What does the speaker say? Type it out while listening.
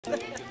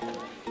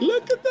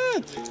Look at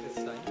that!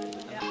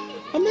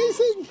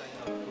 Amazing!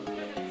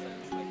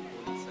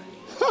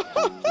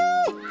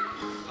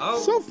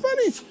 So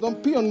funny!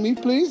 Don't pee on me,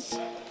 please.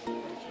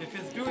 If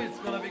it's good, it's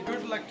gonna be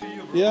good luck to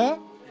you, bro. Yeah?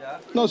 Yeah.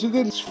 No, she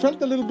didn't. She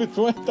felt a little bit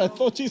wet. I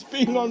thought she's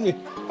peeing on me.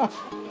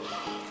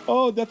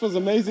 Oh, that was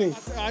amazing.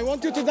 I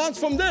want you to dance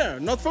from there,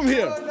 not from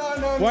here.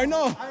 No. Why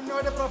not? I'm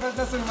not a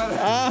professional swimmer.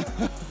 Ah.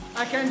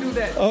 I can't do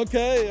that.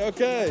 Okay,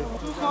 okay.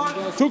 Too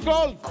cold. Too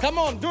cold. Come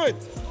on, do it.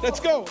 Let's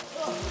go.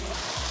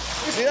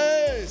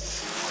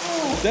 Yes.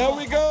 There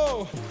we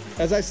go.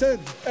 As I said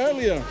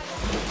earlier,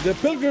 the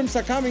pilgrims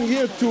are coming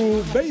here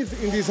to bathe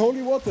in these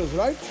holy waters,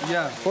 right?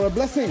 Yeah. For a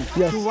blessing.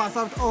 Yes. To wash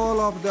out all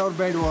of their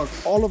bad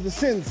works. All of the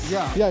sins.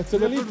 Yeah. Yeah, it's a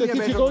belief that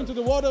if you go into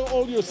the water,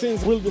 all your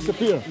sins will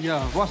disappear.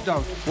 Yeah, washed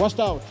out. Washed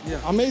out.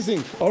 Yeah.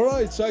 Amazing. All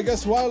right, so I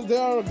guess while they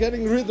are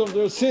getting rid of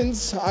their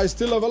sins, I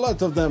still have a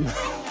lot of them.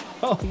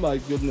 Oh my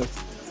goodness.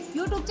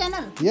 YouTube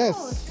channel?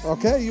 Yes.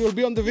 Okay, you will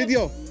be on the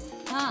video.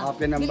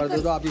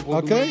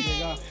 Okay.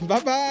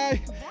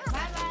 Bye-bye.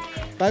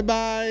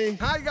 Bye-bye.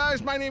 Hi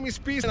guys, my name is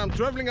Peace and I'm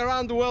traveling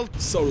around the world.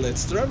 So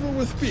let's travel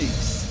with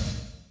Peace.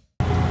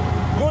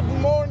 Good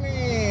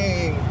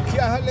morning.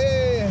 Kya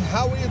hale?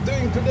 How are you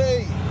doing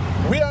today?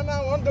 We are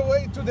now on the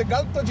way to the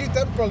Galtaji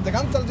temple. The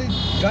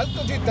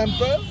Galtaji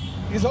temple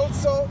is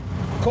also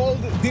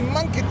called the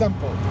monkey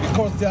temple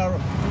because there are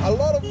a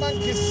lot of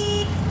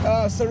monkeys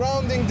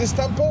surrounding this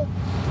temple.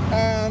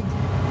 And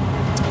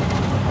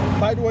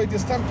by the way,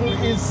 this temple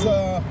is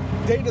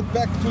dated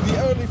back to the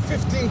early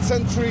 15th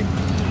century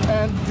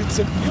and it's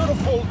a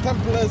beautiful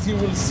temple, as you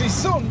will see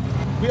soon.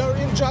 We are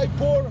in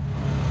Jaipur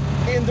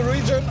in the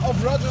region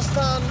of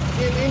Rajasthan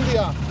in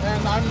India,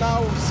 and I'm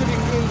now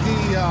sitting in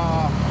the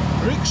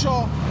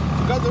rickshaw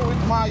together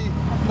with my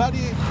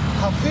buddy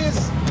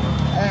Hafiz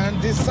and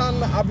his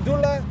son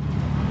Abdullah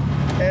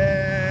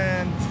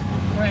and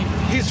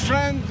his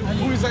friend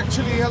who is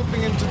actually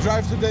helping him to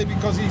drive today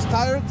because he's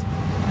tired.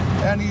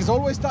 And he's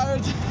always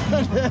tired.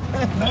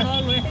 Not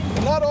always.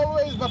 Not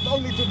always, but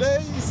only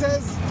today, he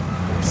says.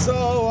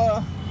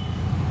 So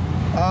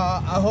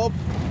I hope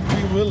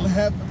we will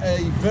have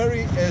a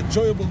very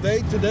enjoyable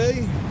day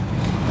today.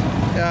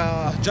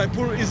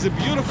 Jaipur is a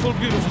beautiful,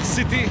 beautiful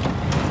city.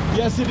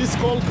 Yes, it is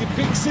called the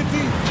Pink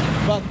City,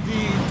 but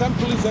the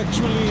temple is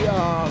actually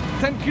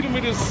 10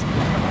 kilometers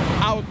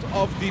out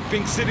of the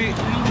Pink City,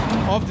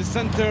 of the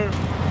center.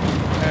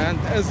 And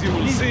as you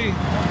will see,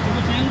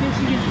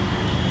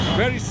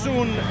 very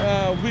soon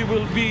we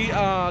will be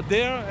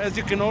there. As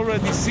you can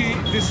already see,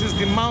 this is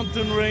the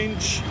mountain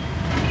range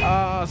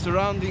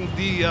surrounding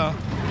the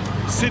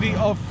city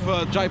of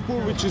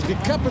Jaipur, which is the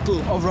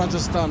capital of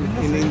Rajasthan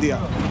in India.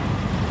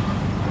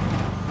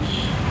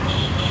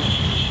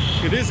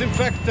 It is in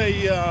fact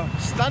a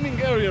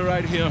stunning area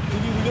right here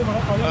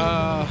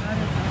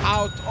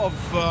out of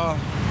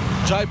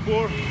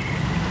Jaipur.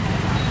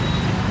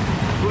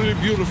 Really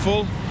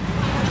beautiful.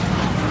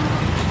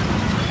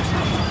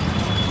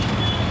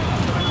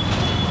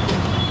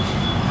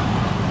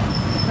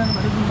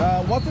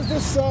 What is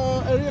this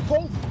area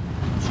called?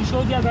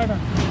 Shishodya Garden.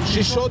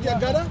 Shishodya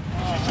Garden?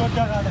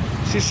 Shishodya Garden.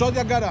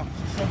 Shishodya Garden.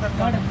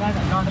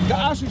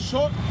 Garden.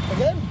 Shishod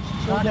again?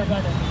 Shishodya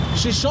Garden.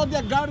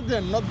 Shishodya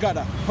Garden, not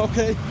Gada.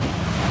 Okay.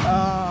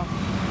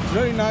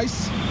 Very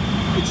nice.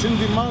 It's in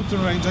the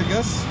mountain range, I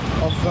guess,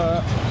 of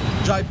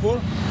Jaipur.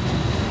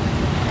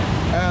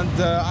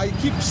 And I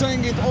keep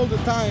saying it all the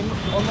time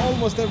on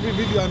almost every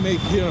video I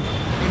make here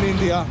in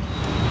India.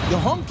 The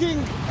honking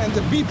and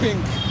the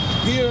beeping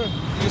here,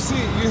 you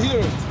see, you hear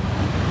it,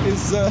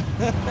 is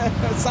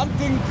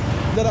something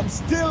that I'm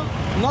still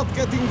not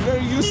getting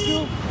very used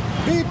to.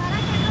 Beep,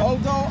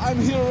 although I'm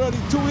here already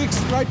 2 weeks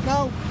right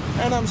now,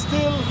 and I'm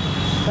still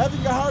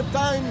having a hard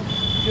time,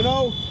 you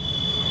know,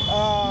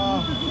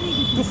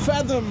 to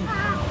fathom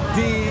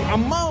the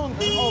amount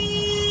of,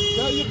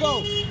 there you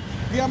go,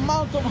 the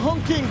amount of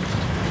honking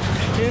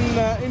in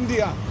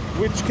India,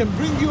 which can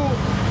bring you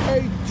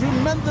a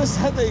tremendous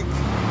headache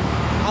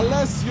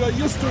unless you are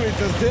used to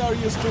it, as they are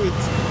used to it.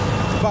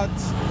 But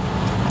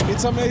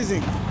it's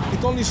amazing.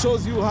 It only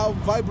shows you how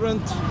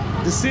vibrant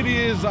the city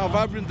is, how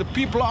vibrant the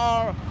people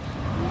are,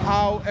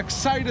 how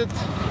excited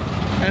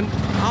and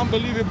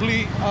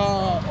unbelievably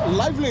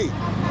lively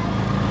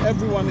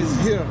everyone is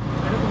here.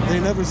 They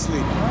never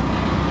sleep.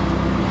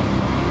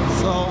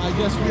 So I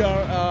guess we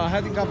are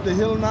heading up the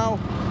hill now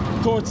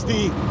towards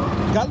the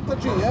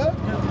Galtaji, yeah?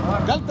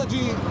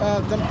 Galtaji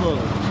temple.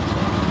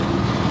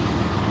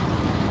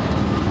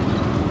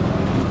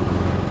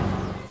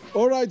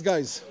 All right,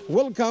 guys,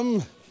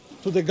 welcome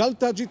to the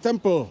Galtaji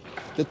temple,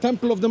 the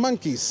temple of the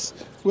monkeys.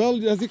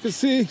 Well, as you can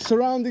see,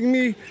 surrounding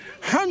me,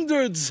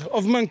 hundreds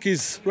of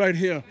monkeys right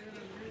here.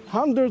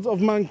 Hundreds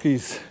of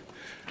monkeys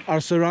are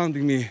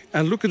surrounding me.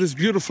 And look at this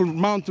beautiful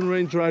mountain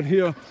range right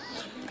here.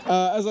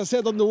 As I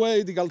said on the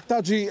way, the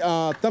Galtaji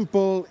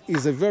temple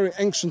is a very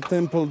ancient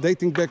temple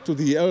dating back to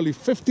the early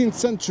 15th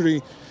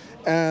century.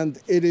 And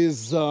it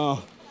is a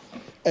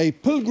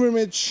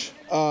pilgrimage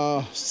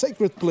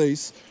sacred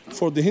place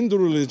for the Hindu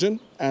religion.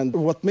 And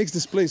what makes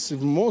this place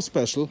even more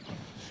special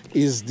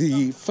is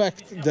the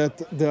fact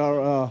that there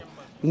are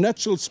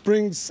natural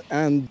springs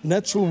and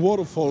natural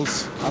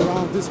waterfalls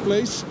around this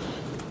place,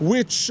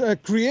 which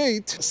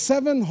create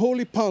 7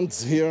 holy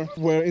ponds here,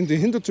 where in the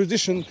Hindu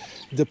tradition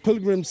the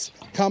pilgrims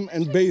come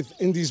and bathe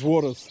in these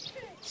waters.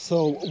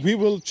 So we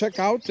will check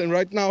out, and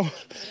right now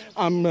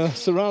I'm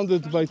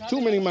surrounded by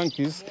too many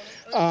monkeys.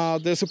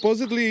 They're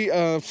supposedly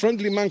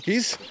friendly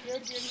monkeys,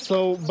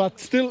 so but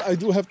still I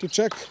do have to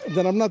check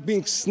that I'm not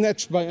being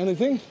snatched by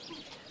anything.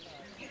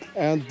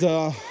 And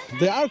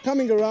they are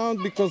coming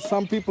around because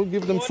some people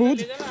give them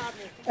food,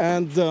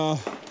 and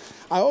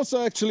I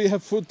also actually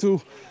have food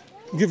to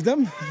give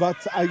them, but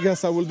I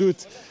guess I will do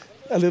it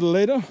a little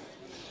later,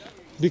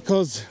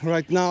 because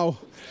right now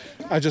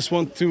I just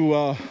want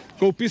to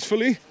go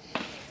peacefully.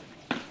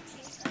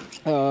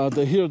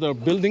 They're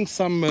building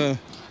some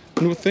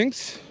new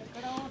things.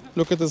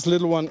 Look at this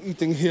little one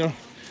eating here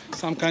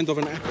some kind of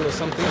an apple or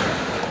something,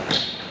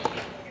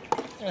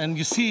 and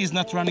you see he's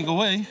not running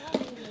away.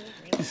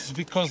 This is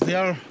because they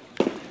are,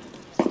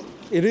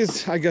 it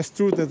is, I guess,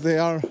 true that they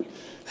are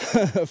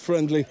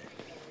friendly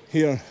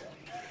here.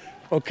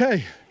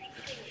 Okay,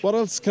 what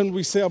else can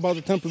we say about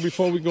the temple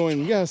before we go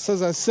in? Yes,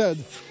 as I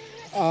said,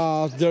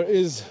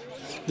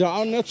 there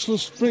are natural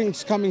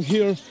springs coming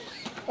here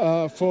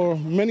for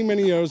many,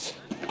 many years,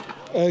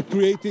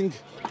 creating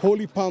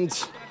holy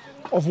ponds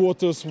of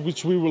waters,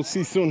 which we will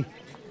see soon.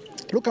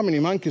 Look how many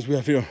monkeys we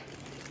have here.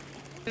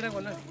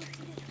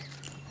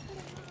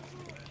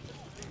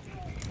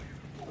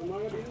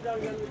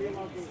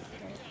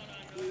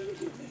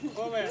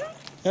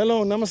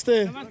 Hello,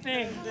 namaste.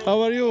 Namaste.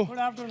 How are you? Good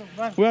afternoon.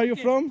 Where are you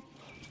from?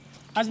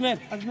 Ajmer.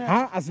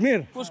 Huh?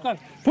 Ajmer? Pushkar.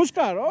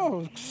 Pushkar,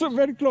 oh, so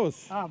very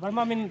close.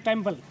 Burma Min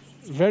temple.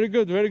 Very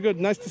good, very good.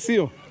 Nice to see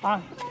you.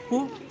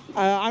 Who?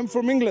 I'm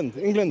from England.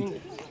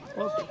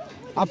 Okay.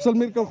 Afsal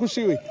milkar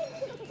khushi hui.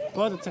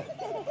 बहुत अच्छा.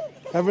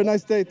 Have a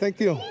nice day. Thank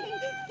you.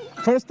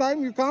 First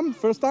time you come?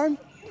 First time?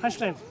 First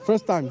time.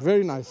 First time.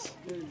 Very nice.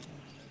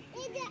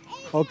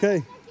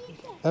 Okay.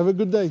 Have a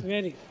good day.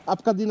 Very.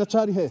 आपका दिन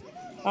अच्छा रहे.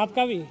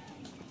 आपका भी.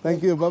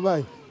 Thank you.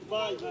 Bye-bye.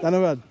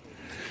 Dhanavad.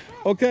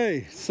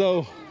 Okay,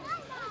 so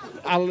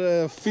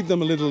I'll feed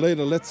them a little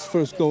later. Let's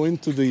first go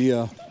into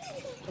the...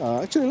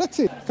 actually, let's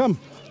see. Come.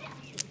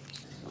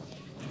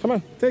 Come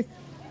on, take.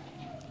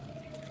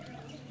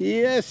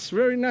 Yes,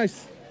 very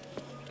nice.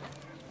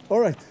 All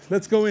right,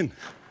 let's go in.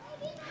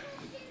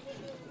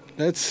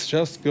 Let's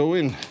just go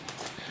in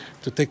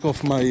to take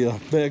off my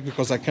bag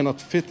because I cannot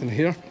fit in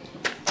here.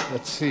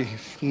 Let's see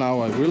if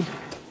now I will.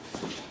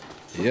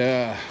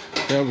 Yeah,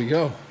 there we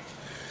go.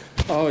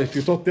 Oh, if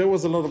you thought there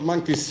was a lot of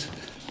monkeys,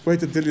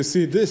 wait until you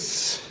see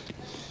this.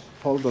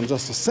 Hold on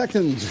just a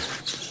second.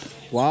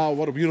 Wow,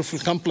 what a beautiful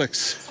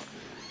complex.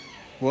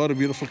 What a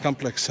beautiful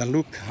complex. And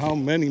look how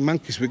many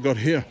monkeys we got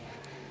here.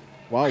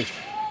 Wow.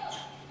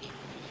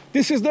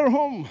 This is their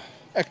home,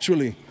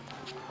 actually.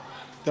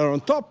 They're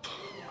on top.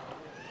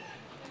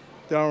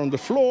 They are on the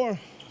floor.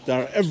 They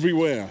are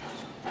everywhere.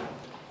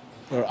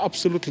 They're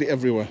absolutely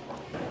everywhere.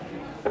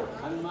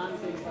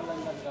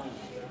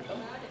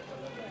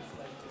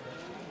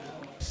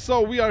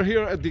 So we are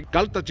here at the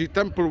Galtaji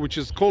temple, which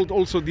is called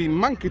also the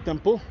Monkey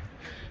Temple.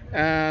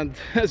 And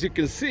as you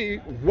can see,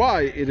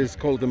 why it is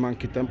called the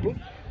Monkey Temple.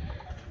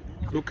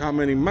 Look how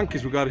many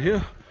monkeys we got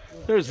here.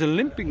 There's a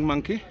limping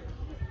monkey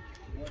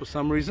for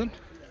some reason.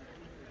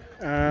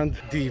 And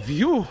the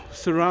view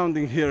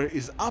surrounding here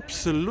is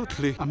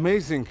absolutely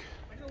amazing.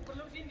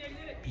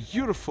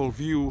 Beautiful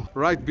view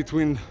right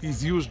between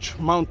these huge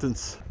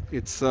mountains.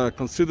 It's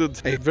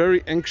considered a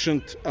very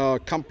ancient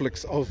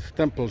complex of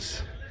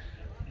temples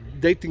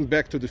dating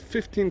back to the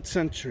 15th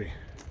century.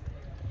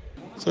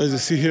 So as you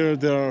see here,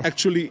 there are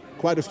actually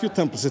quite a few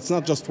temples. It's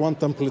not just one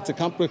temple, it's a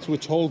complex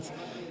which holds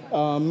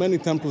many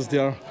temples. They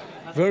are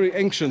very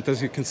ancient,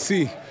 as you can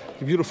see.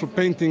 Beautiful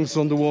paintings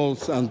on the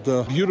walls and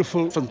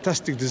beautiful,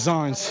 fantastic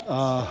designs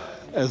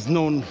as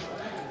known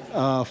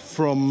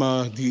from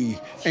the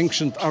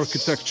ancient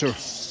architecture.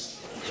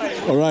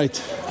 All right,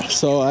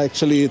 so I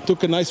actually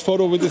took a nice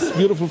photo with this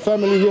beautiful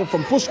family here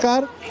from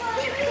Pushkar.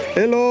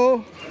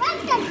 Hello.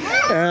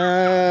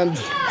 And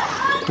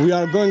we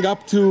are going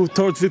up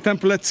towards the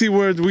temple. Let's see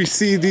where we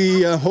see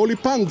the holy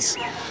ponds,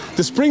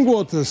 the spring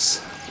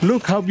waters.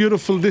 Look how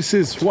beautiful this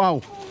is. Wow.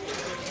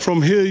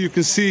 From here you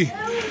can see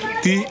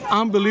the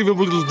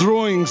unbelievable little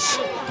drawings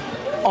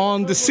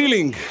on the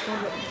ceiling.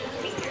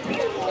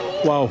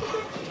 Wow,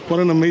 what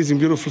an amazing,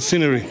 beautiful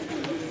scenery.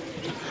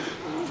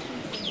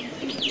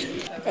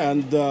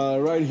 And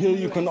right here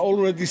you can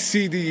already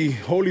see the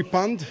holy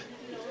pond.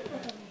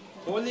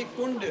 Holy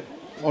Kunde.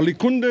 Holy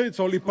Kunde, it's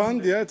holy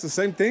pond, yeah, it's the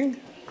same thing,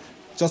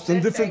 just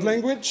in different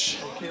language.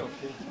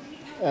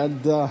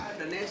 And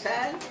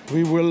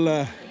we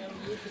will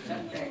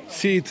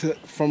see it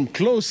from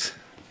close,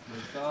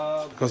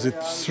 because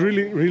it's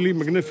really, really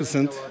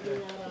magnificent.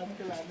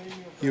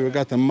 Here we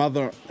got a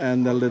mother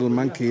and a little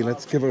monkey.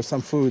 Let's give her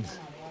some food.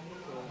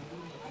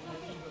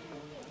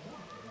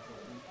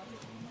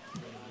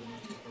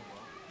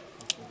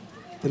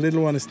 The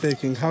little one is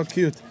taking. How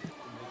cute.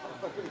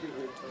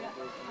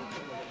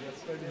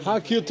 How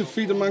cute to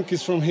feed the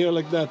monkeys from here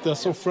like that. They're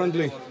so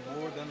friendly.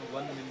 More than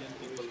 1 million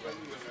people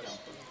went to this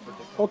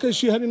camp. Okay,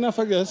 she had enough,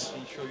 I guess.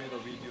 I'll show you the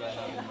video I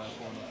have in my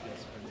phone of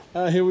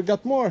yesterday. Here we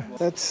got more.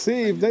 Let's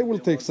see if they will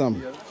take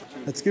some.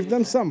 Let's give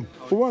them some.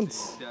 Who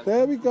wants?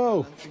 There we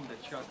go. Balancing the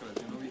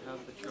chakras. You know, we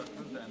have the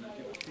chakras, the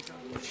energy of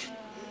the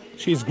chakras.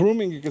 She's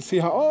grooming. You can see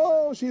how.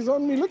 Oh, she's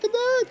on me. Look at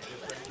that.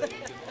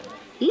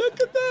 Look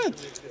at that.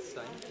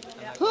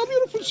 How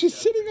beautiful. She's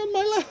sitting on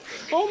my lap.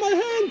 Oh, my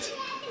hand.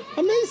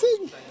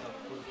 Amazing.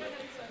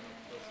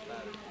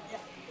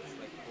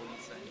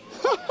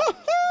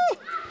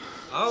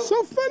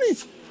 So funny.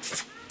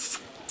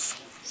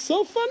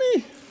 So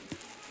funny.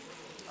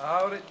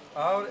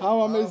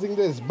 How amazing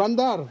this.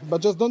 Bandar.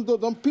 But just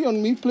don't pee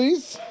on me,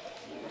 please.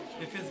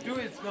 If it's do,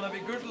 it's gonna be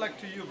good luck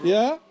to you, bro.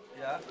 Yeah?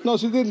 Yeah. No,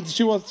 she didn't.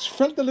 She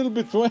felt a little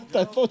bit wet.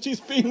 I thought she's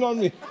peeing on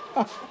me.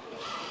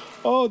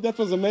 Oh, that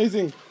was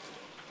amazing.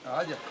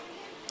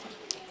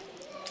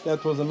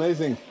 That was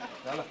amazing.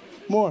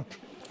 More.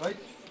 Right.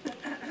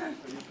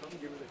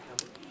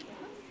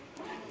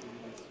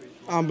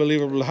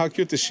 Unbelievable. How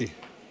cute is she?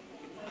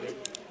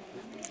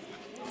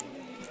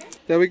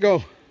 There we go.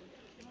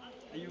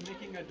 Are you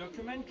making a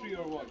documentary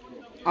or what?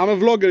 I'm a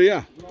vlogger,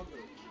 yeah.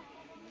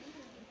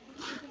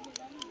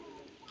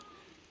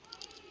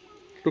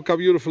 Look how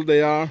beautiful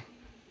they are.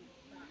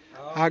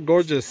 How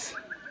gorgeous.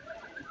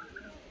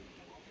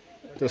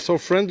 They're so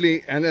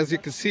friendly, and as you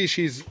can see,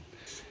 she's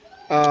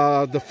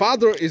the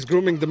father is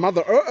grooming the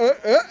mother.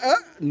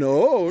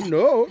 No,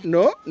 no,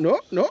 no, no,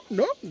 no,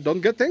 no.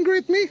 Don't get angry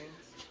at me.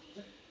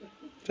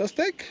 Just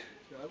take.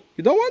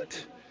 You don't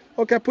want?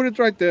 Okay, put it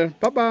right there.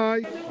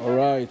 Bye-bye. All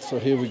right, so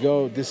here we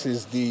go. This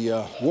is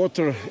the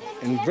water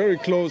and very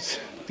close.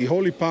 The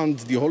holy pond,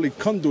 the holy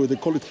kandu. They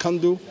call it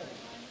kandu.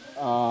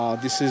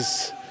 This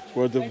is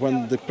where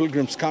when the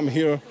pilgrims come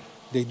here,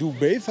 they do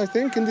bathe, I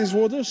think, in these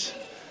waters.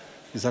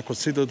 These are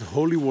considered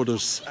holy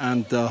waters.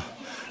 And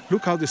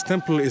look how this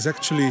temple is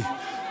actually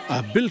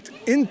built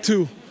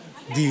into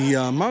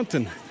the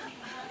mountain.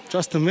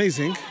 Just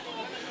amazing.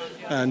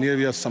 And here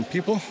we have some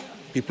people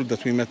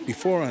that we met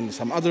before and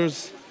some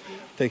others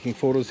taking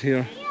photos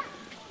here.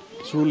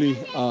 Truly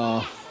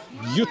a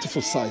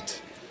beautiful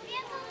sight,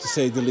 to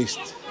say the least.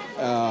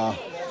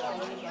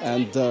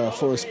 And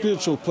for a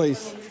spiritual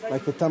place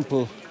like the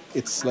temple,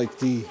 it's like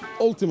the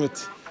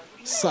ultimate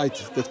sight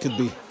that could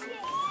be.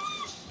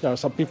 There are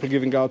some people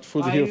giving out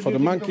food here for the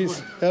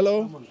monkeys.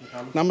 Hello.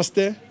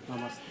 Namaste.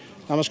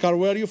 Namaskar.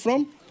 Where are you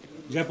from?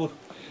 Jaipur.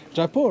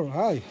 Jaipur.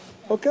 Hi.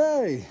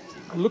 Okay.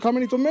 Look how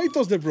many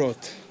tomatoes they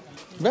brought.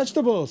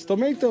 Vegetables,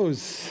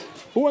 tomatoes.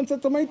 Who wants a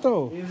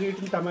tomato? He's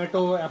eating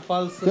tomato,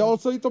 apples. They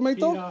also eat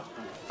tomato? Peanut.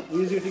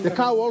 He's eating The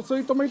cow also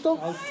eat tomato?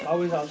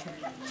 Cow is also.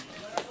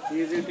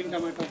 He is eating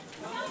tomato.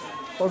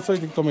 Also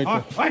eating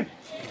tomato. Fine.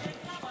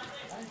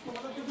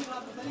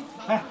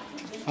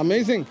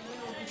 Amazing.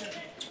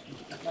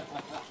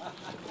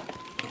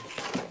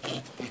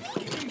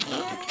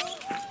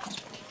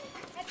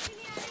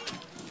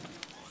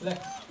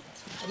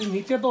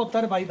 नीचे तो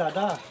उतर भाई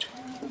दादा.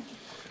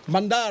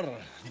 Bandar.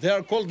 They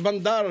are called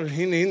bandar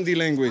in Hindi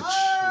language.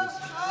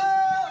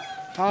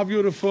 How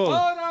beautiful.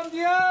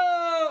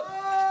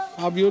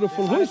 How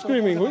beautiful. Who is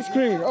screaming? Who is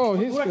screaming? Oh,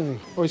 he's screaming.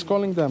 Oh, he's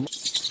calling them.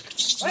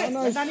 Oh,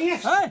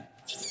 nice.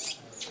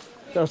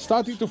 They're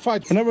starting to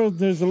fight. Whenever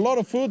there's a lot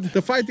of food,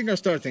 the fighting are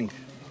starting.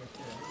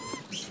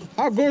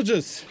 How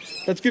gorgeous.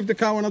 Let's give the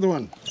cow another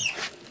one.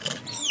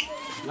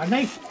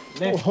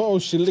 Oh,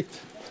 she licked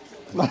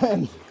my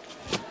hand.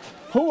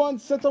 Who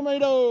wants a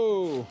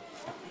tomato?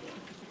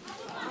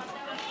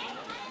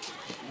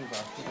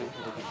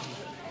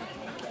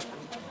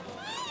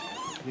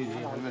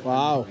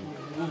 Wow.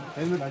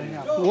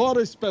 What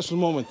a special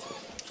moment.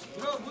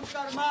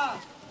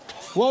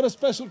 What a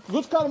special,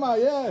 good karma,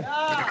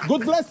 yeah.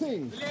 Good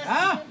blessing.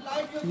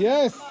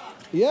 Yes,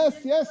 yes,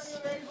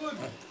 yes.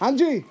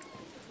 Anji.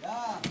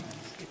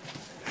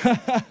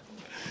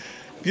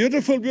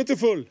 Beautiful,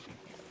 beautiful.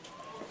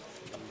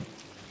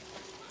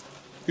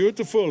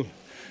 Beautiful.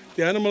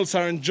 The animals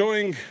are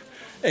enjoying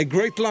a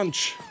great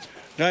lunch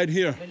right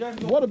here.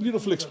 What a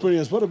beautiful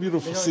experience, what a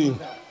beautiful scene.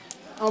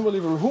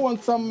 Unbelievable. Who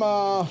wants some...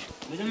 Now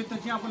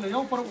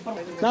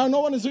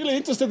no one is really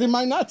interested in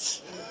my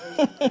nuts.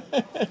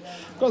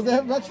 Because they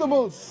have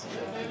vegetables.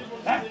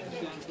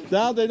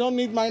 Now they don't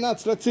need my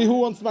nuts. Let's see who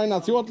wants my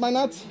nuts. You want my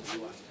nuts?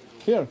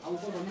 Here.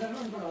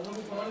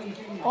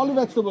 Only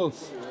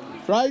vegetables.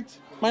 Right?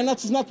 My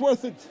nuts is not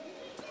worth it.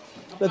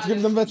 Let's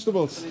give them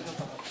vegetables.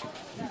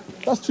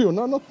 Just few,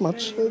 no, not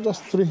much.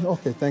 Just 3.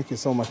 Okay, thank you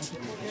so much.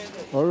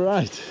 All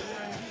right.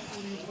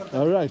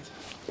 All right.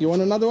 You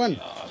want another one?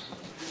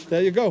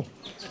 There you go.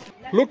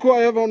 Look who I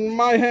have on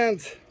my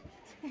hand.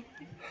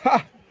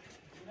 Ha!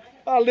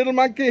 A little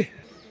monkey.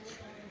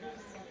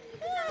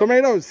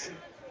 Tomatoes.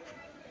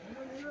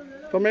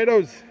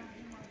 Tomatoes.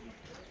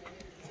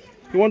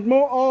 You want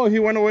more? Oh, he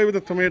went away with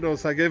the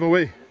tomatoes. I gave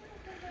away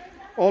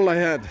all I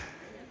had.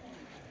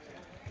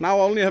 Now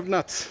I only have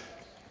nuts.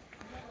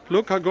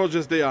 Look how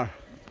gorgeous they are.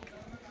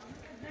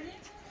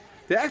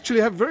 They actually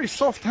have very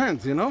soft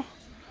hands, you know,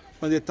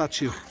 when they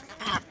touch you.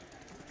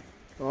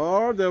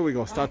 Oh, there we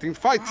go. Starting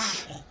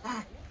fights.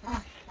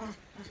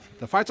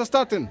 The fights are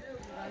starting.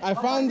 I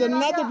found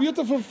another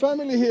beautiful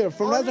family here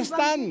from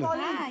Rajasthan.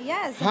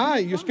 Yes. Hi,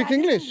 you speak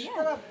English?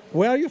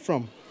 Where are you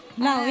from?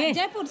 No,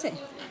 Jaipur se.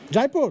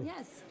 Jaipur?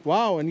 Yes.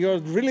 Wow, and you're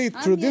really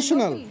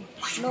traditional.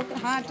 Local,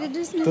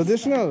 traditional.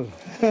 Traditional.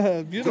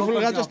 Beautiful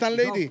Rajasthan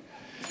lady.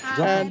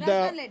 And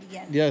Rajasthan lady,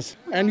 yes.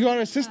 And you are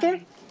a sister?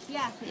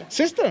 Yeah.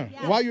 Sister?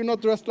 Why you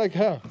not dressed like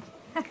her?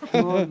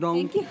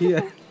 Thank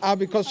you.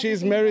 Because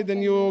she's married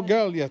and you're a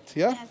girl yet,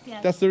 yeah? Yes,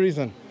 yes. That's the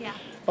reason. Yeah.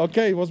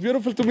 Okay, it was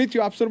beautiful to meet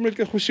you. आपसे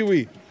मिलकर खुशी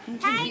हुई.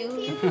 Thank you.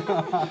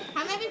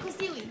 हमें भी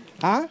खुशी हुई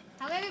Huh?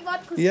 हमें भी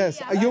बहुत खुशी Yes,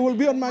 हुई you will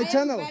be on my I am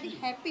channel. very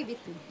happy with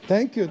you.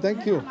 Thank you,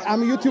 thank you.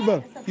 I'm a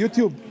YouTuber.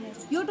 YouTube.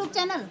 YouTube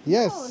channel.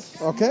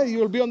 Yes. Okay, you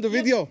will be on the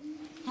video.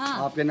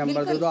 हाँ. आपके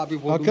number दे दो आप ही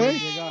photo Okay.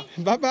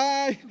 भेजिएगा Bye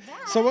bye.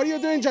 So what do you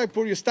do in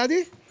Jaipur? You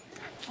study?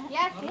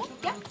 Yes,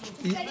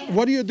 yeah.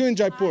 What do you do in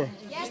Jaipur?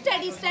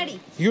 Study.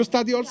 You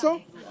study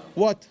also?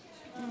 What?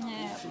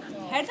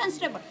 Head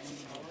constable.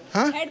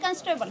 Huh? Head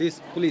constable.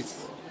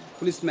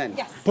 policeman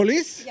Yes.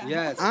 Police?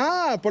 yes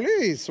Ah,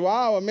 police.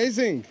 Wow,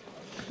 amazing.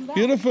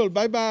 Beautiful.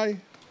 Bye bye.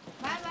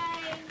 Bye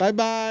bye. Bye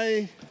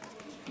bye.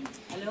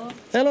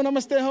 Hello,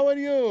 namaste. How are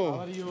you?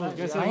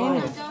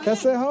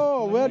 Kaise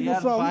ho? Where are you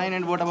from? fine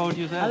and what about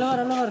you sir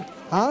Alwar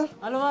Huh?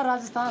 Alwar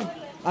Rajasthan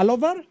All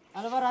over?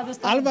 Alwar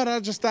Rajasthan Alva,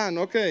 Rajasthan.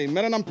 Okay.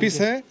 मेरा नाम piece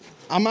है.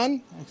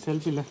 Aman?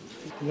 Selfie ले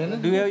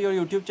Do you have your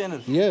YouTube channel?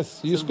 Yes.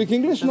 You speak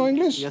English? No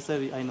English? Yes, sir.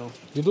 I know.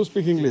 You do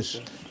speak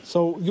English.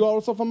 So you are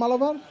also from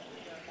Malabar?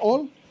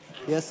 All?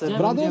 Yes, sir.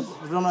 Brothers?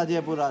 From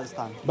Jaipur,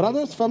 Rajasthan.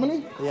 Brothers?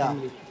 Family? Yeah.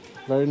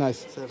 Very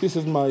nice. This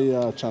is my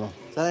channel.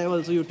 Sir, I have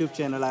also YouTube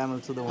channel. I am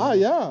also the one. Ah,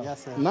 yeah.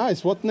 Yes, sir.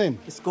 Nice. What name?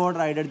 Squad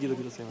Rider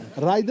 007.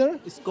 Rider?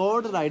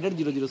 Squad Rider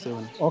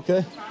 007.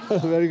 Okay.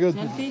 Very good.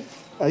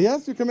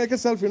 Yes, you can make a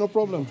selfie, no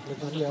problem.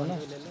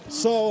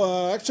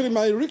 So actually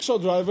my rickshaw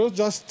driver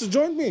just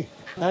joined me.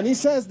 And he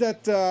says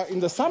that in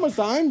the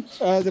summertime,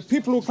 the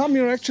people who come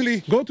here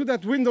actually go to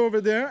that window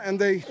over there and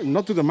they,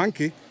 not to the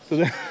monkey,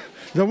 to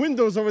the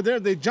windows over there,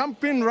 they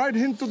jump in right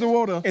into the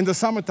water in the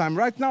summertime.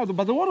 Right now,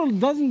 but the water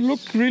doesn't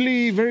look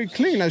really very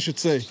clean, I should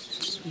say.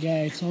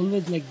 Yeah, it's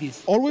always like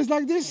this. Always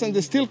like this, and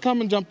they still come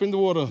and jump in the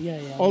water.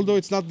 Yeah. Although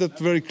it's not that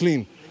very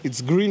clean.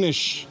 It's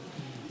greenish.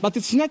 But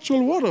it's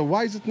natural water.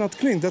 Why is it not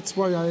clean? That's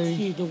why I...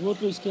 See, the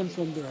water came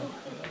from there.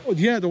 Oh,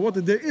 yeah, the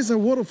water. There is a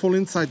waterfall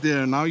inside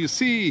there. Now you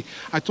see,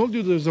 I told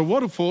you there's a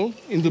waterfall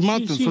in the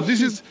mountain. So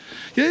this is...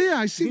 Yeah,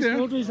 I see This there.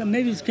 water is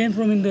maybe it came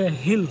from in the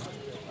hill.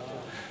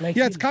 Like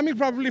Yeah, it's coming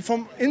probably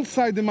from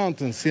inside the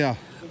mountains, yeah.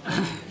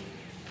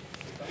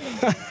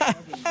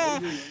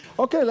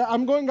 Okay,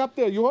 I'm going up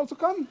there. You also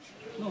come?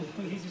 No,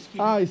 he's scared.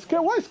 Ah, he's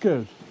scared. Why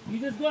scared? You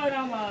just go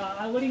around.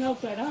 I'm waiting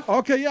outside, huh?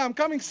 Okay, yeah, I'm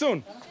coming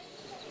soon.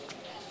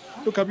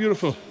 Look how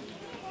beautiful.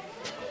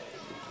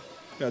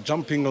 Yeah,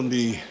 jumping on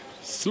the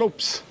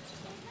slopes,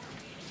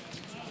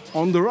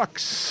 on the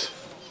rocks.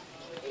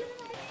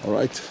 All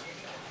right,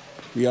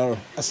 we are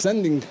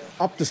ascending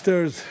up the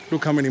stairs.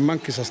 Look how many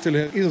monkeys are still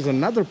here. This is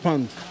another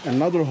pond,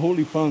 another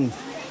holy pond.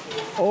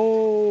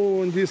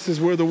 Oh, and this is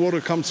where the water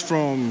comes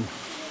from.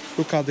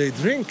 Look how they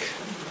drink.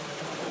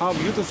 How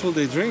beautiful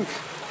they drink.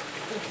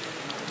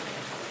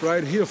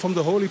 Right here from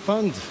the holy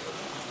pond.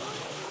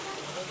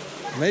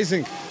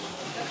 Amazing.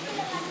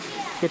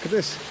 Look at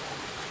this.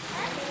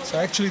 So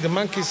actually the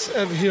monkeys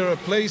have here a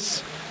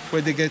place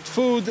where they get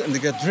food and they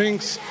get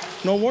drinks.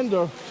 No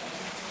wonder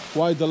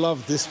why they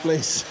love this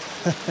place.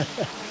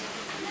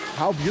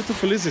 How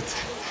beautiful is it?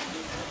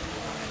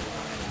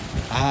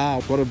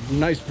 Ah, what a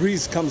nice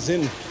breeze comes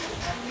in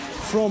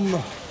from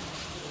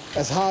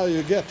as high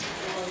you get.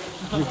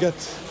 You get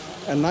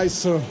a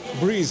nicer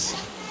breeze.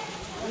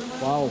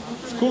 Wow,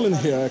 it's cool in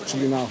here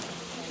actually now.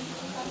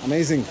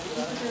 Amazing.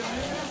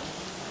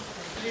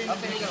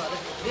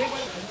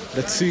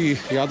 Let's see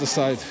the other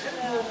side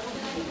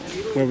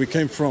where we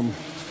came from.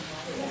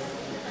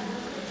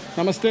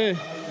 Namaste.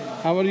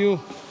 How are you?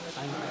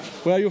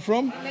 Where are you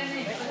from?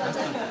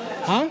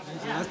 Huh?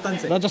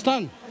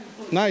 Rajasthan.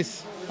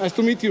 Nice. Nice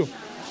to meet you.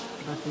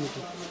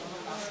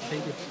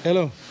 Thank you.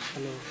 Hello.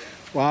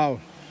 Wow.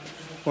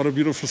 What a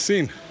beautiful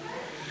scene.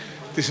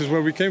 This is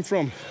where we came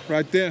from,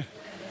 right there.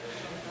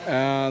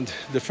 And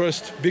the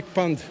first big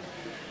pond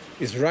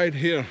is right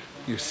here.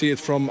 You see it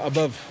from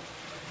above.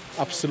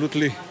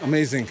 Absolutely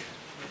amazing.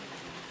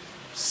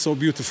 So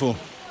beautiful.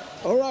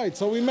 All right,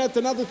 so we met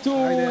another two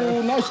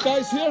nice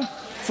guys here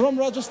from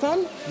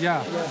Rajasthan.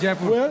 Yeah,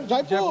 Jaipur. Where?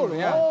 Jaipur.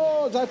 Yeah.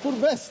 Oh, Jaipur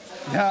best.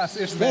 Yes,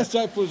 it's Best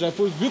Jaipur.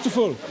 Jaipur is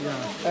beautiful.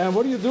 Yeah. And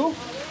what do you do?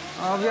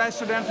 We are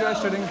students. We are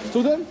studying.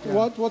 Student?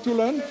 What you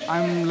learn?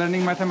 I'm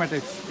learning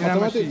mathematics. In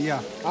Mathematics? MSc,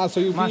 yeah. Ah,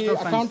 so you be Master of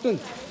Science.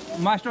 accountant.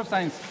 Master of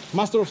Science.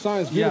 Master of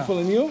Science. Beautiful.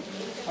 And you?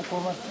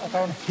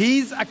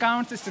 He's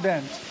accounts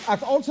student.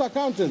 Also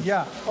accountant?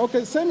 Yeah.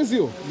 Okay, same as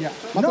you? Yeah.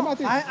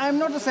 Mathematics? No, I'm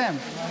not the same.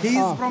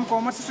 He's from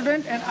commerce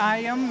student and I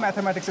am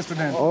mathematics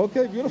student.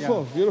 Okay,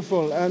 beautiful,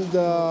 beautiful. And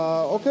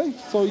okay,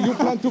 so you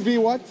plan to be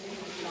what?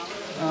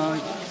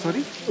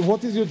 Sorry?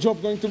 What is your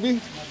job going to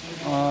be?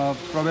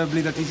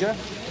 Probably the teacher.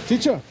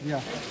 Teacher?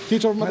 Yeah.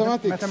 Teacher of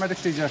mathematics?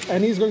 Mathematics teacher.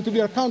 And he's going to be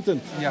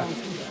accountant? Yeah.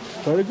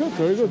 Very good,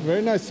 very good,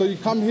 very nice. So you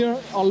come here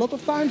a lot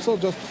of times or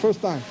just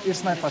first time?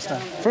 It's my first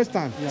time. First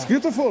time. Yeah. It's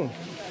beautiful.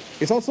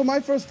 It's also my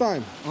first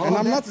time. And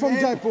I'm not that's from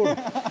great. Jaipur.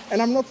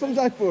 And I'm not from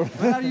Jaipur.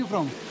 Where are you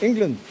from?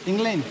 England.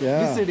 England.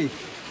 Yeah. Which city?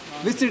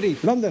 Which city?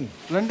 London.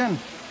 London.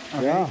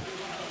 Okay. Yeah.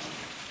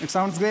 It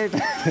sounds great.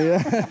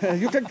 Yeah.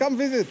 You can come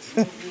visit.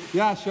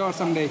 Yeah, sure,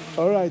 someday.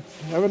 All right.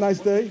 Have a nice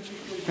day.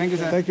 Thank you,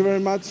 sir. Thank you very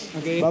much.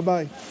 Okay.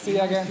 Bye-bye. See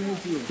you again.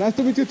 Nice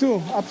to meet you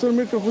too.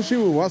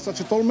 Absolutely. Wow, such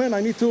a tall man.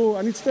 I need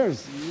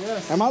stairs.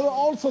 Yes. I'm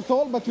also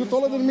tall, but you're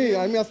taller than me.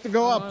 I have to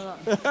go up.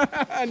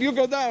 And you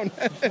go down.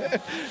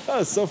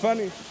 Oh, so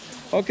funny.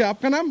 Okay,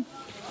 आपका नाम?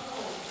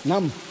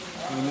 Naam.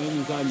 My name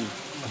is Ali.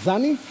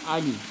 Zani?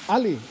 Ali.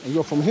 Ali. And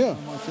you're from here?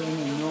 I'm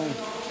saying no.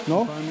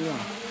 No? From Iran.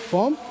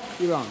 From?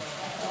 Iran.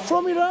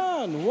 From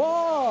Iran.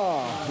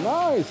 Wow.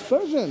 Nice.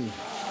 Persian.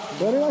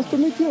 Very nice to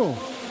meet you.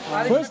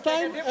 First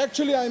time,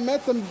 actually, I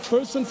met a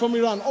person from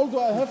Iran.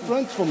 Although I have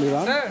friends from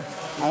Iran. Sir,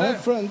 I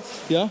have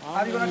friends. Yeah.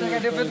 are you going to take a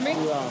dip with me?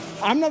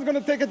 I'm not going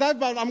to take a dive,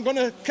 but I'm going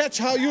to catch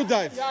how you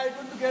dive. Yeah, it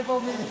would be great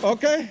for me.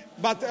 Okay?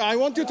 But I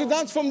want you to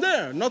dance from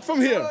there, not from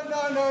here.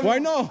 No. Why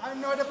no?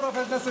 I'm not a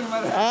professional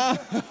swimmer. Ah,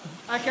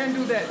 I can't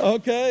do that.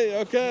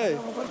 okay.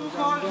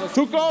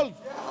 Too cold?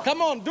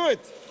 Come on, do it.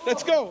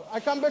 Let's go.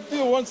 I come back to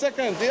you 1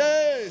 second.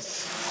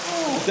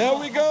 Yes. There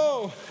we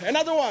go.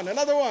 Another one.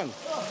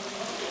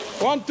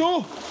 1,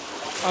 2.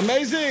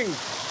 Amazing.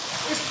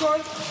 It's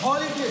called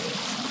holiday.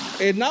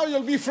 And now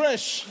you'll be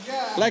fresh.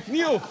 Yeah. Like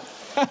new.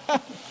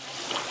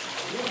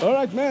 All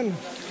right, man.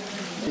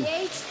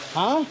 The age?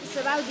 Huh? It's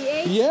about the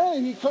age? Yeah,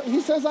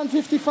 he says I'm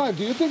 55.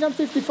 Do you think I'm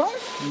 55?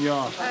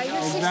 Yeah.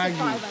 You're 65,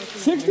 I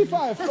think.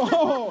 65?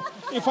 Oh,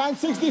 if I'm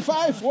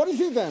 65, what is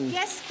he then?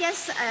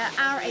 Guess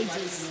our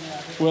ages.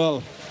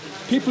 Well,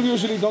 people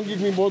usually don't give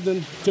me more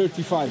than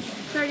 35.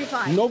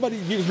 35. Nobody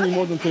gives me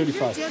more than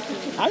 35. You're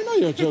joking. I know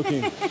you're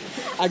joking.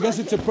 I guess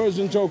it's a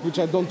Persian joke, which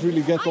I don't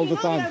really get all the I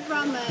know time. you're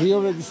from, He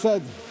already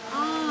said.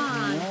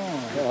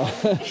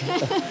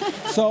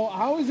 So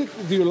how is it?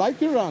 Do you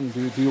like Iran?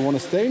 Do you want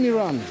to stay in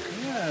Iran?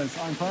 Yes,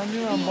 I'm from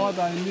Iran, but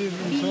I live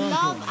in We Toronto.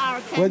 love our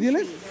country. Where do you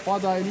live?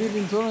 But I live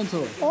in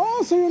Toronto.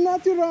 Oh, so you're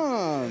not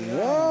Iran.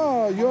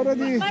 Oh, you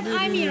already. But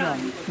I'm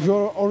Iran.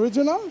 You're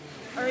original?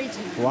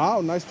 Original.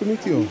 Wow, nice to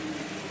meet you.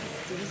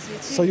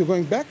 So you're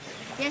going back?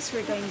 Yes,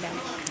 we're going back.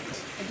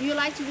 Do you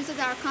like to visit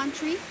our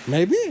country?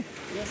 Maybe.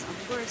 Yes,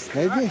 of course.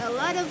 Maybe. There are a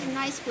lot of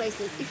nice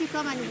places. If you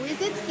come and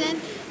visit, then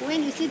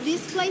when you see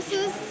these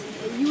places,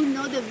 you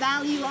know the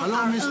value of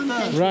our own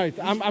country. Right.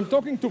 I'm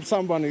talking to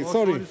somebody.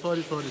 Sorry.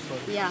 Sorry.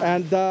 Yeah.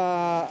 And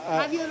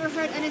Have you ever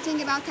heard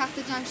anything about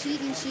Takhta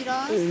Jamshid in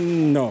Shiraz?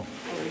 no.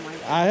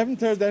 I haven't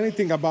heard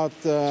anything about.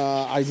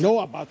 I know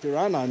about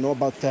Iran. I know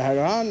about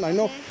Tehran. I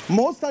know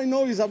most I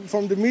know is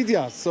from the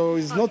media, so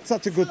it's not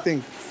such a good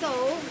thing. So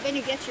when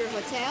you get your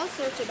hotel,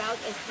 search about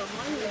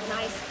Isfahan with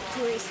nice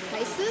tourist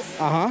places.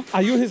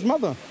 Are you his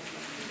mother?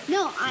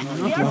 No,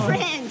 we are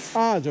friends.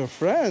 Ah, you're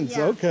friends.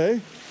 Yeah.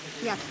 Okay.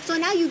 Yeah. So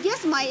now you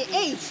guess my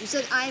age. You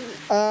said I'm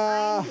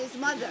his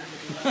mother.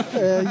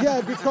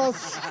 Yeah,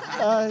 because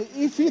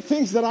if he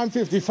thinks that I'm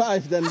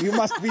 55, then you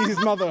must be his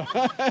mother.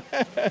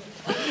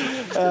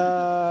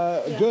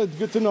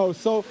 Good to know.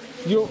 So,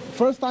 you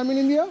first time in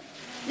India?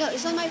 No,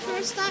 it's not my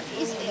first time.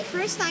 It's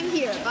first time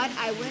here, but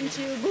I went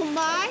to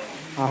Mumbai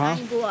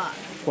and Goa.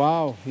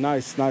 Wow,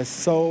 nice.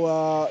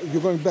 So,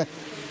 you're going back?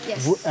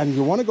 Yes. And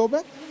you want to go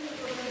back?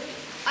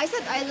 I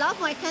said I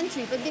love my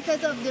country, but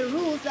because of the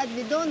rules that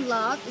we don't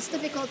love, it's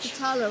difficult to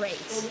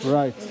tolerate.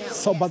 Right. You know,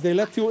 So, yes. but they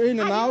let you in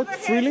and out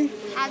freely?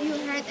 Have you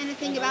heard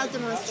anything about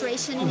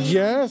demonstration in India?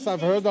 Yes,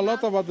 I've heard a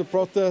lot about the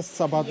protests,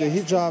 about the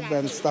Yes, hijab exactly.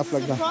 and stuff This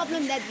like is the that.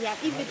 problem that we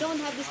have. If we don't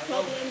have these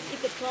problems,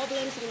 if the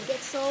problems will get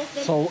solved,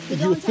 then So we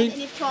you don't think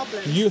have any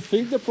problems. you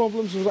think the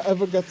problems will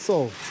ever get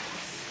solved?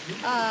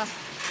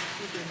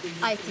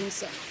 I think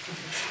so.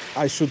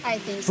 I should I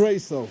think so. pray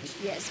so.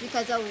 Yes,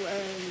 because of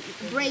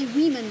brave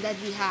women that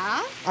we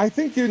have. I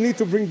think you need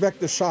to bring back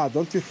the Shah,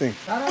 don't you think?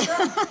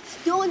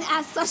 Don't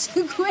ask such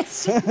a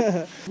question.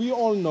 We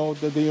all know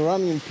that the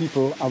Iranian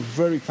people are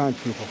very kind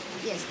people.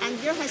 Yes, and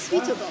they're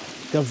hospitable.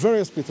 They're very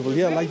hospitable,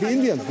 yeah, like the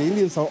Indians. The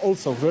Indians are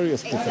also very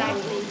hospitable.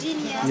 Exactly.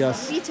 Genius,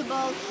 Yes.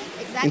 hospitable,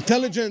 exactly.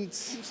 Intelligent.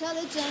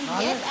 Intelligent,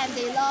 yes, and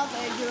they love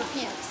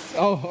Europeans.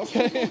 Oh,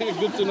 okay,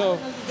 good to know.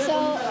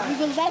 So we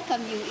will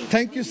welcome you. If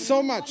Thank you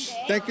so much.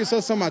 Thank you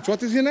so much.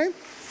 What is your name?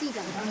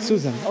 Susan.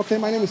 Susan. Okay,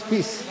 my name is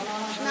Peace.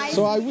 Nice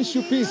So I to wish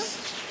meet you peace.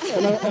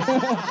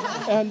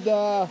 And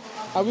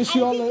I wish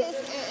you all And a...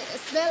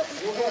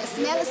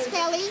 smell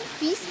spelling,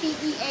 peace,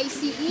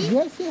 P-E-A-C-E.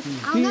 Yes,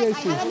 How nice,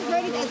 I P-A-C. haven't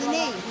heard it as a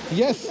name.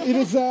 Yes, it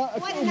is a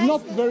What a nice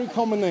not name. very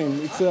common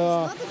name. It's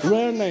a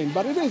rare name,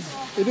 but it is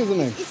a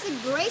name. It's a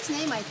great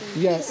name, I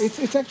think. Yeah, Peace.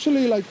 it's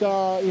actually like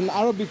in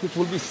Arabic it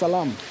will be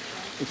salam.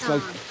 It's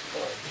like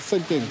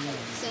same thing.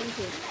 Same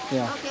thing.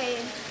 Yeah. Okay,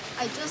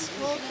 I just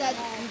hope that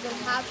we will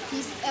have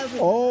peace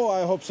everywhere. Oh,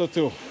 I hope so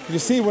too. You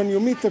see, when you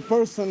meet a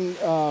person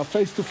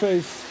face to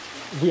face,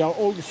 we are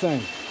all the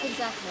same.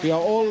 Exactly. We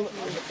are all,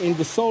 in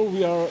the soul,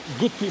 we are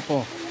good people.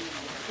 Of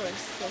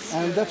course, yes.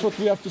 And that's what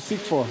we have to seek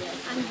for.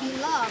 And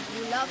we love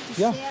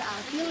to Yeah. share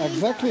our feelings,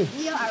 Exactly. our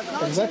feel, our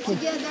culture Exactly.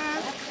 together.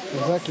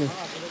 Exactly.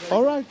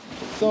 All right.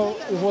 So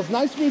it was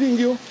nice meeting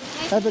you.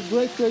 Have a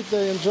great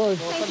day. Enjoy.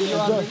 Thank you.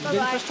 Enjoy.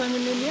 Bye-bye. First time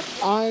in India?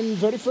 I'm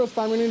very first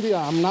time in India.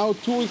 I'm now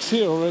 2 weeks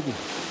here already.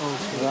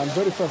 Okay. I'm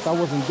very first. I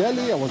was in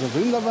Delhi, I was in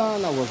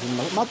Vrindavan, I was in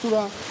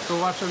Mathura. So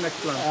what's your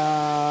next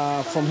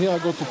plan? From here I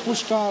go to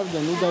Pushkar,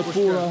 then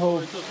Udaipur, I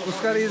hope.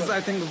 Pushkar is,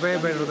 I think, way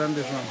better than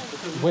this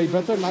one. Way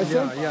better,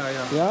 nicer? Yeah.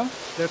 Yeah?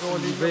 That's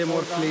way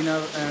more cleaner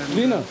and...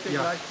 Cleaner?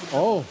 Yeah.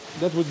 Oh,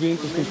 that would be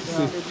interesting to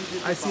see.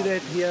 I see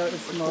that here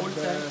it's not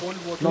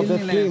Not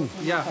that clean.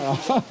 Yeah.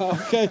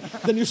 Okay,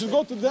 then you should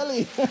go to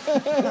Delhi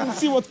and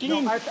see what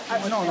clean.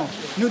 No.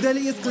 New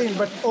Delhi is clean,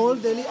 but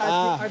old Delhi,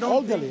 I don't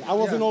Old think- Delhi. I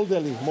was in Old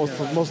Delhi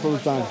most of the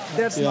time.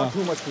 That's Yeah. not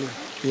too much clean.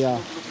 Yeah.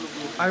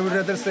 I would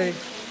rather say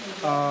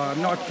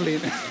not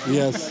clean.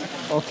 Yes.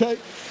 Okay.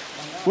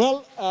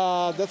 Well,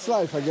 that's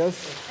life, I guess.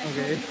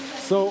 Okay.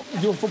 So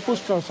you're from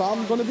Pushkar, so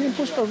I'm going to be in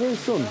Pushkar very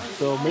soon.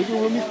 So maybe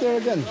we'll meet there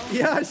again.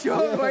 Yeah,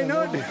 sure. Why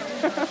not?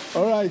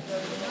 All right.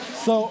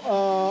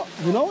 So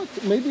you know what?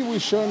 Maybe we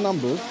share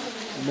numbers.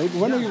 Maybe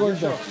when are you going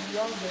there?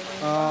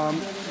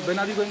 When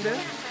are you going there?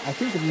 I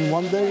think in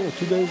 1 day or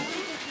 2 days.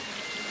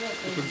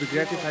 It would be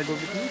great if I go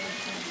with you.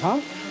 Huh?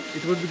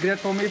 It would be great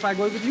for me if I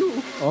go with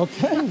you.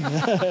 Okay.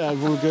 It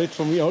will be great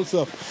for me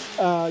also.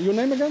 Your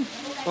name again?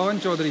 Pawan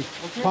Chaudhary.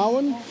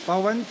 Pawan?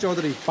 Pawan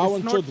Chaudhary. Pawan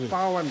It's not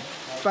Chaudhary.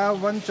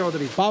 Pawan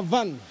Chaudhary.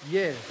 Pavan.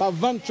 Yeah.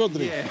 Pavan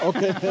Chaudhary. Yeah.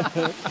 Okay.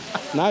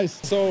 Nice.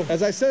 So,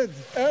 as I said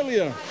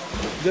earlier,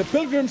 the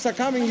pilgrims are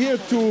coming here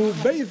to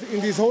bathe in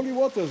these holy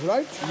waters,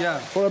 right? Yeah.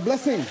 For a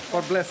blessing.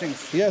 For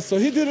blessings. Yes, so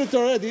he did it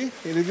already.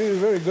 He did it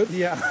very good.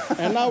 Yeah.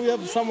 And now we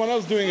have someone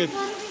else doing it.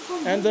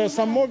 And there are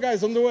some more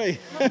guys on the way.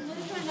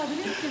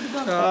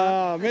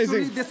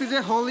 Amazing. Actually, this is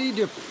a holy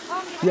dip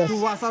Yes. to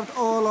wash out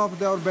all of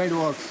their bad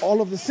works.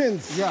 All of the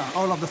sins. Yeah,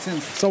 all of the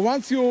sins. So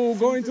once you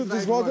go into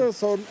this water,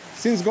 so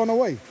sins gone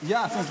away.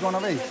 Yeah, sins gone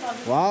away.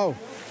 Wow.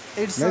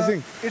 It's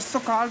Amazing. It's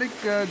so called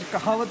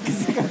kahawat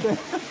किसे कहते हैं?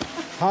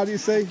 How do you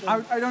say?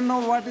 I don't know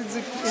what is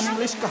it in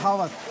English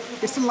kahawat.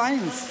 It's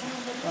lines.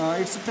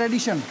 It's a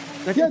tradition.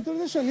 That Yeah,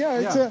 tradition.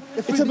 Yeah,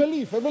 it's a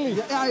belief. A belief.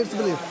 Yeah, it's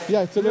belief.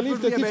 Yeah, it's a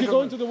belief Definitely that a if you bad go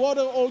one. into the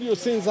water, all your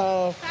sins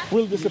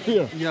will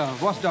disappear, Yeah,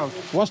 washed out.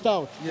 washed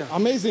out. Yeah.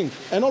 Amazing.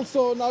 And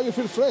also now you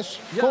feel fresh,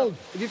 Yeah, cold.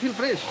 you feel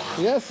fresh.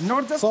 Yes.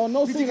 Not just so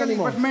no sin physically,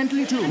 anymore. but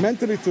mentally too.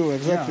 Mentally too.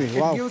 Exactly.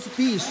 Yeah, Wow. it gives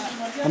peace.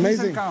 Amazing. Peace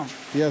and calm.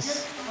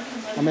 Yes.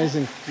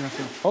 Amazing. Yeah,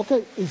 sure.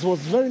 Okay, it was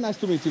very nice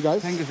to meet you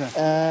guys. Thank you, sir.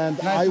 And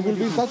Nice I to will meet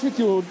be in you. touch with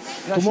you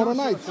Yeah, tomorrow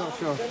sure, night.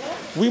 Sure.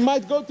 We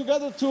might go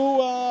together to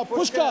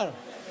Pushkar.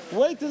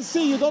 Wait and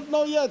see, you don't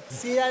know yet.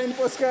 See ya in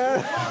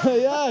Pushkar.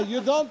 Yeah,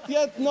 you don't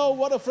yet know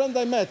what a friend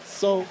I met.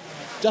 So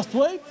just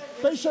wait,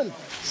 patient.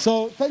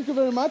 So thank you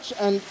very much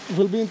and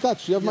we'll be in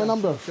touch. You have my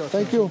number. Sure,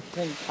 Thank you.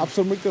 आप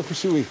सब मिलकर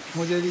खुशी हुई.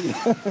 मुझे भी.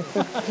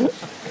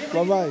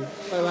 Bye bye.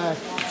 Bye bye.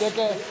 Take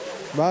care.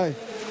 Bye.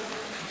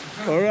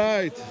 All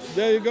right,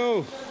 there you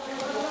go.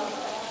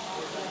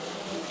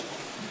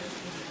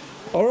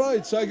 All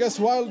right, so I guess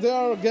while they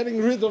are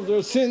getting rid of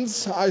their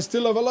sins, I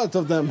still have a lot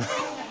of them.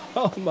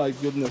 Oh my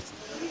goodness.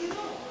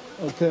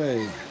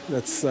 Okay,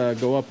 let's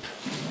go up.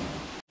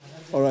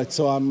 All right,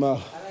 so I'm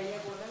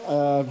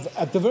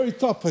at the very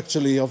top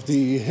actually of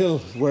the hill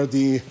where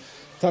the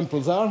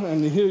temples are,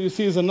 and here you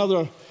see is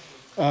another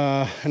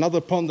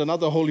pond,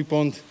 another holy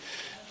pond.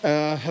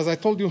 As I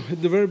told you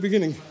at the very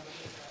beginning,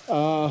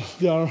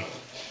 there are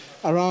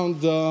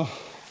around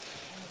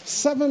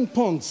 7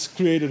 ponds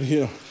created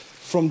here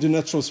from the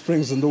natural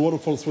springs and the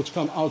waterfalls which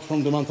come out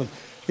from the mountain.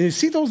 And you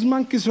see those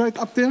monkeys right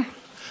up there?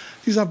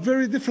 These are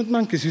very different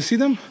monkeys. You see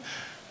them?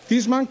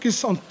 These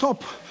monkeys on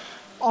top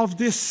of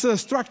this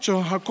structure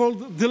are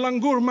called the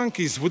langur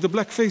monkeys with the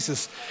black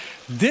faces.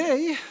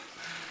 They,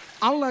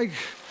 unlike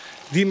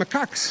the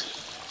macaques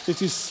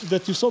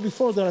that you saw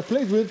before that I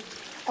played with,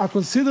 are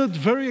considered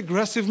very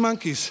aggressive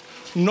monkeys,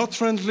 not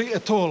friendly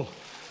at all.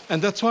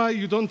 And that's why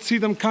you don't see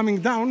them coming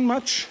down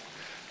much.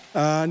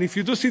 And if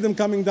you do see them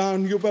coming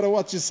down, you better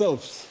watch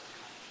yourselves.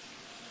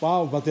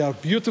 Wow, but they are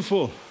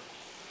beautiful.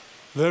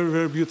 Very,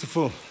 very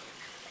beautiful.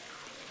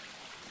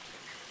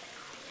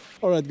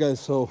 All right, guys,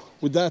 so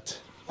with that,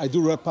 I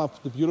do wrap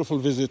up the beautiful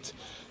visit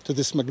to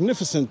this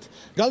magnificent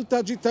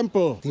Galtaji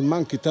temple, the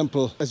monkey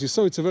temple. As you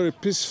saw, it's a very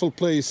peaceful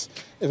place,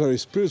 a very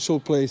spiritual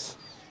place,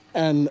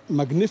 and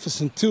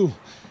magnificent too.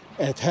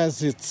 It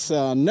has its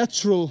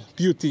natural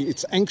beauty,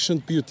 its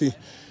ancient beauty,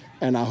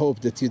 and I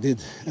hope that you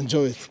did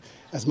enjoy it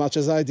as much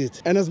as I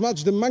did, and as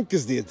much the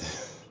monkeys did.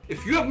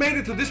 If you have made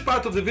it to this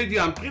part of the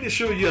video, I'm pretty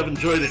sure you have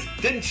enjoyed it,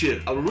 didn't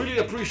you? I'll really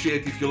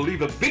appreciate if you'll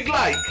leave a big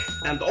like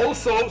and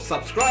also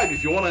subscribe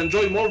if you want to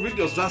enjoy more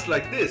videos just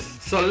like this.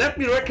 So let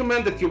me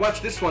recommend that you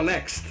watch this one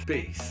next.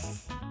 Peace.